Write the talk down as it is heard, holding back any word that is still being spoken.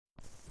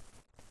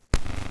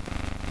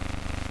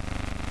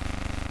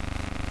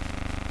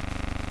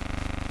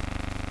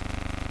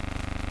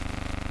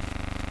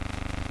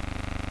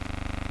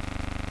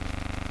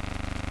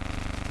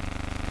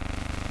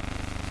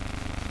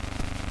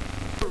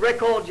world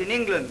records in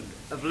England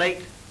of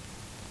late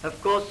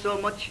have caused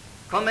so much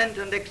comment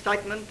and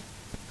excitement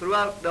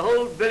throughout the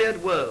whole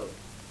billiard world.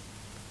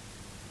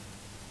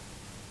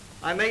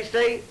 I may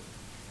say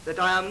that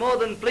I am more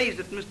than pleased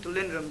at Mr.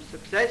 Lindrum's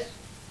success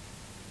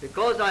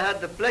because I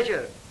had the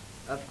pleasure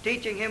of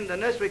teaching him the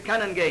nursery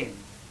cannon game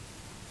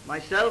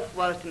myself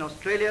whilst in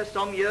Australia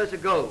some years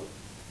ago.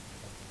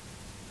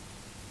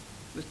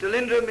 Mr.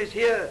 Lindrum is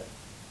here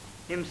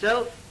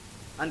himself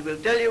and will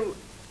tell you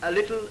a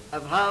little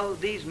of how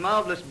these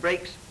marvellous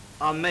breaks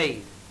are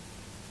made.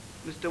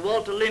 Mr.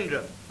 Walter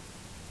Lindrum.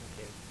 Thank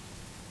you.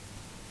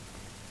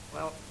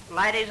 Well,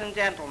 ladies and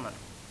gentlemen,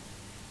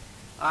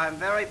 I am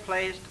very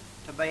pleased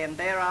to be in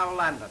dear old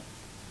London.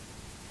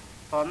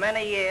 For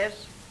many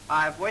years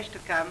I have wished to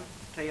come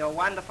to your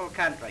wonderful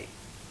country,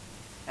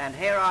 and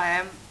here I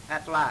am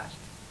at last.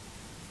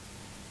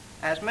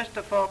 As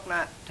Mr.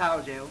 Faulkener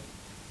told you,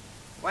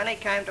 when he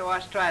came to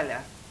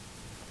Australia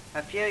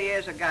a few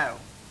years ago,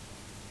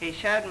 he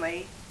showed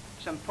me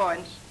some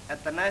points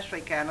at the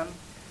nursery cannon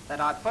that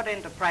I put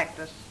into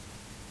practice,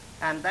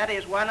 and that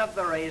is one of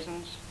the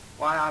reasons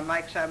why I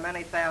make so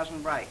many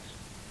thousand breaks.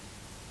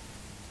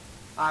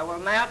 I will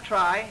now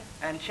try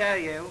and show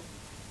you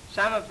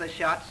some of the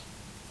shots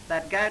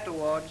that go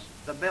towards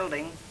the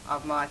building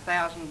of my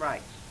 1,000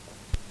 breaks.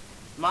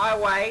 My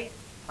way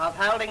of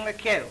holding the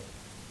cue.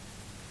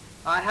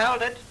 I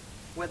hold it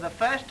with the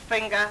first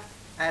finger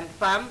and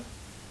thumb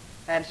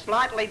and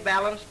slightly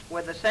balanced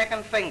with the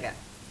second finger,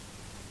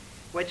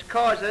 which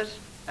causes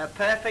a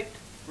perfect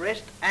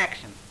wrist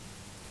action,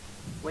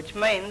 which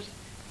means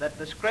that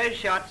the screw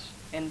shots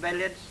in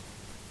billiards,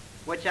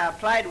 which are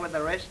played with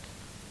the wrist,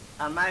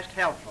 are most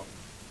helpful.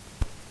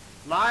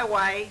 My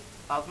way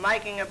of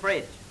making a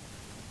bridge.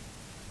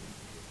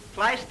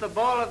 Place the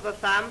ball of the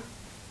thumb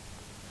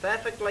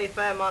perfectly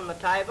firm on the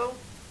table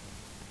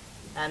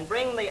and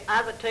bring the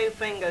other two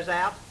fingers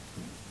out,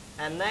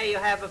 and there you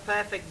have a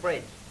perfect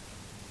bridge.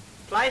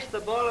 Place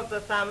the ball of the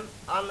thumb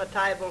on the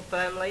table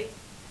firmly,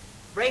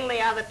 bring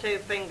the other two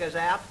fingers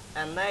out,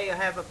 and there you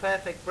have a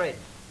perfect bridge.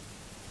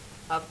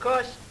 Of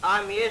course,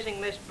 I'm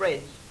using this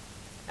bridge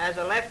as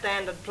a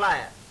left-handed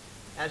player,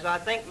 as I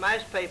think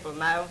most people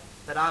know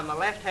that I'm a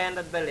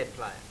left-handed billiard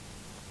player.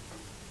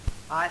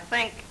 I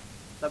think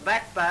the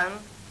backbone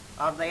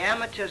of the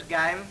amateur's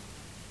game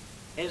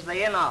is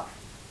the in-off,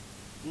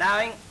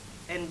 knowing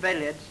in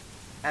billiards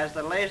as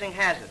the losing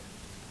hazard.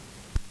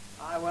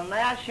 I will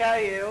now show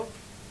you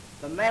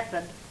the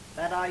method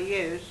that I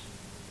use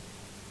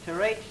to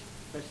reach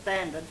the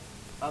standard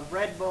of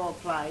red ball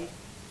play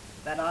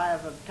that I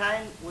have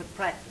obtained with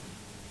practice.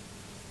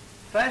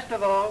 First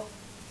of all,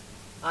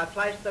 I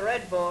place the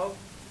red ball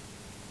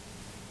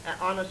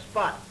on a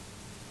spot.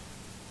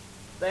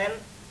 Then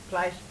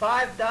place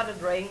 5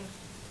 dotted rings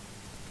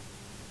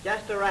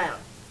just around.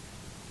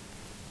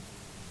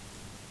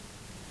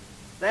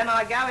 Then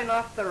I go in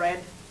off the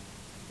red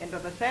into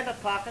the center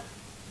pocket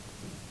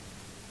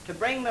to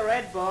bring the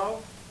red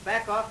ball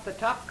back off the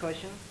top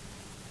cushion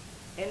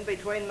in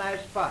between those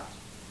spots.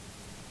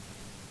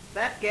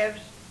 That gives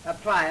a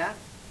player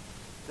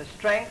the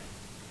strength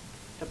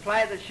to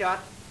play the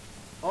shot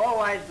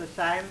always the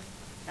same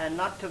and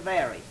not to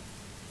vary.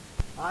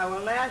 I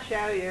will now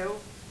show you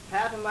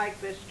how to make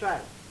this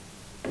stroke.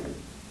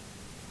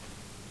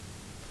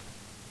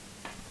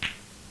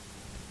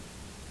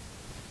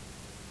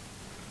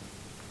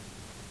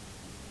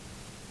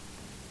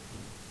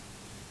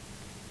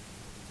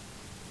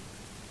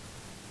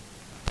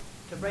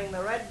 To bring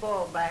the red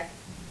ball back,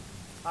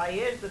 I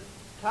use the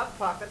top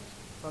pockets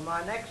for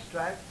my next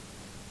stroke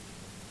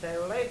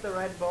to leave the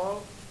red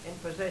ball in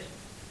position.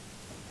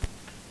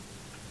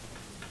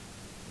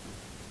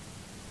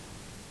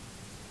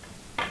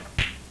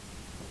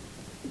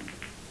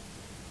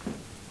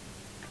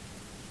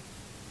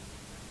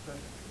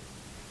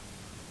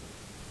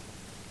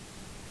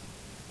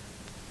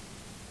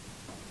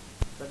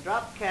 The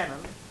drop cannon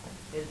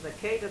is the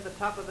key to the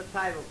top of the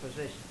table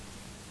position.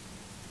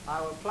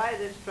 I will play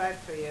this stroke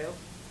for you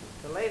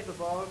to leave the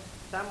balls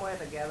somewhere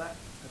together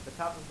at the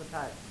top of the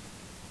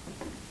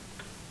table.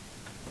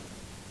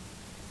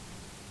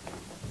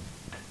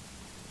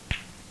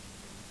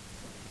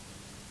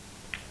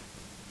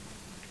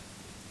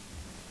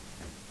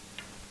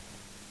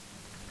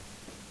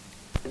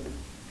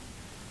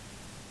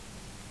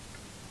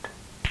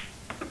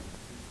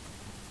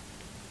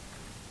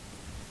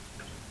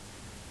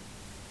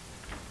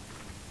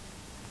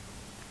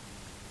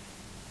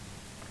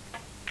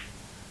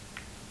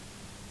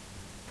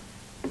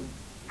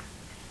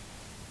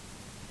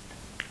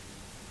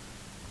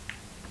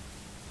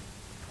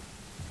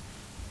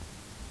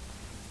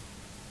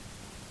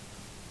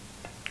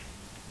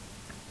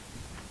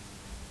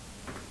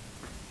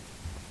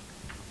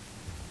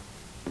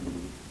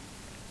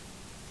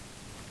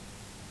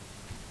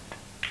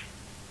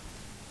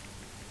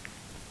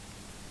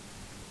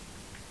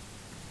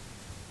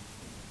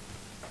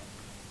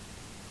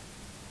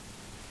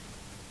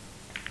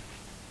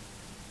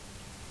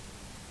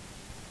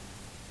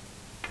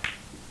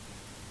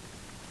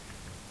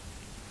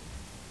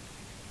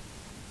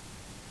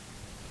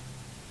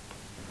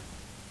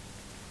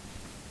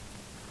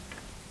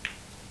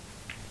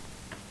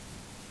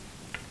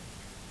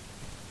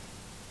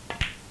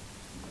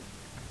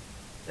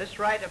 This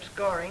rate of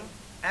scoring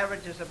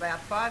averages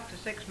about 5 to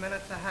 6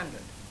 minutes a 100.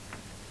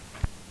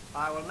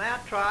 I will now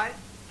try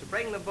to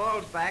bring the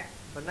balls back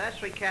for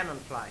nursery cannon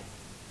play.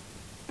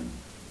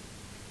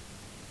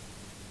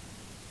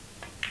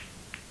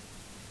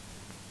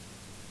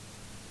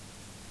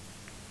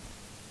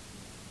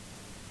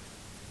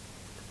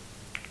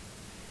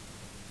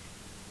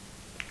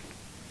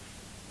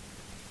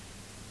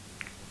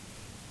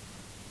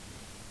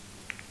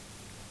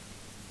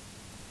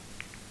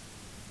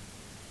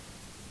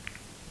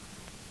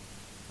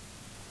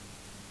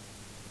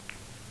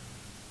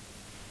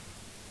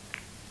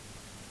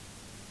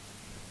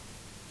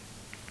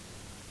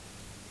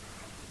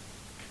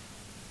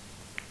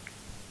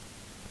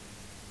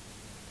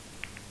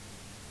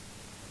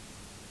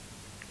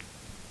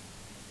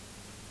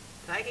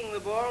 Taking the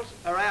balls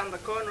around the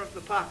corner of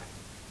the pocket.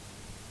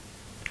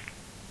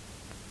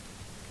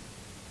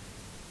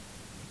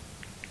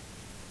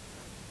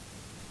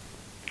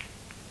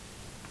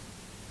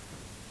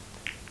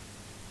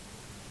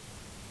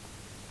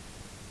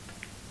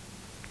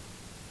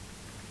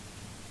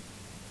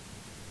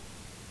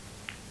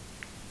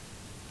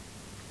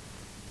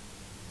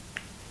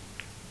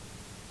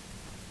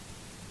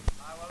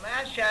 I will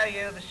now show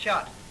you the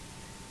shot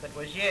that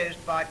was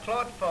used by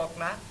Claude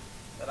Faulkener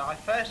that I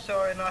first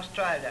saw in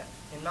Australia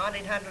in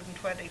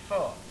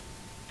 1924.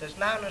 It is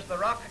known as the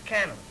rocker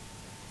cannon.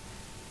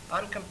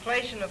 On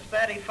completion of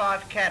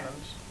 35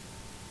 cannons,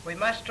 we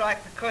must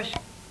strike the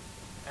cushion,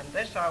 and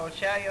this I will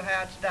show you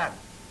how it's done.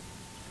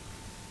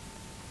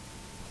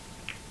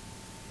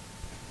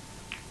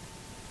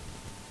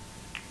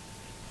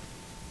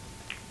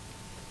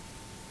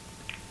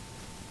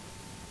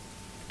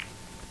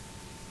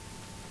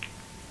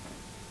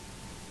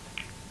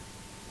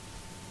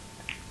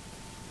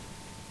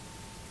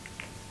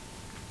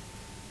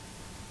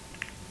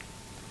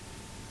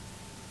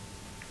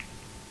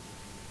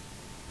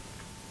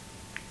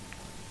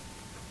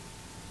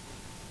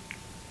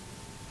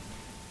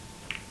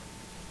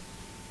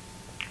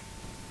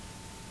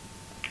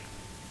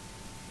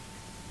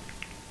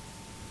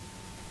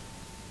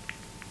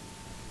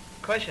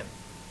 Cushion.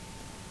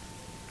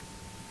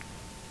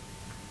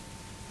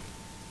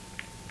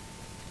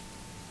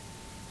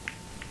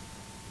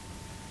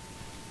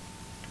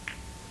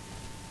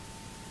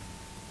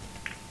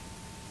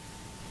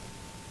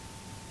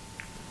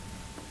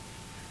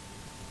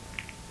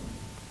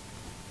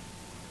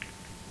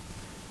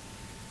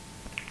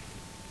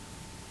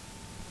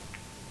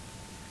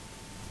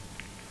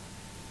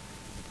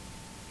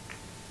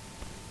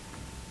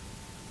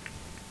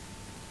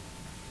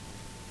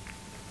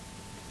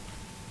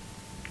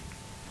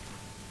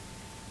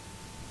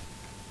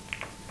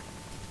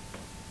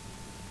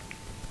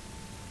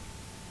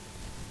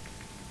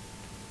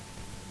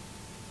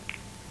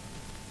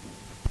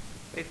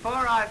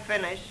 Before I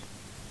finish,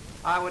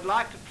 I would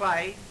like to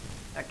play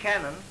a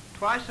cannon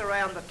twice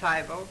around the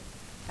table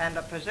and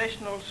a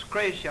positional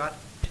screw shot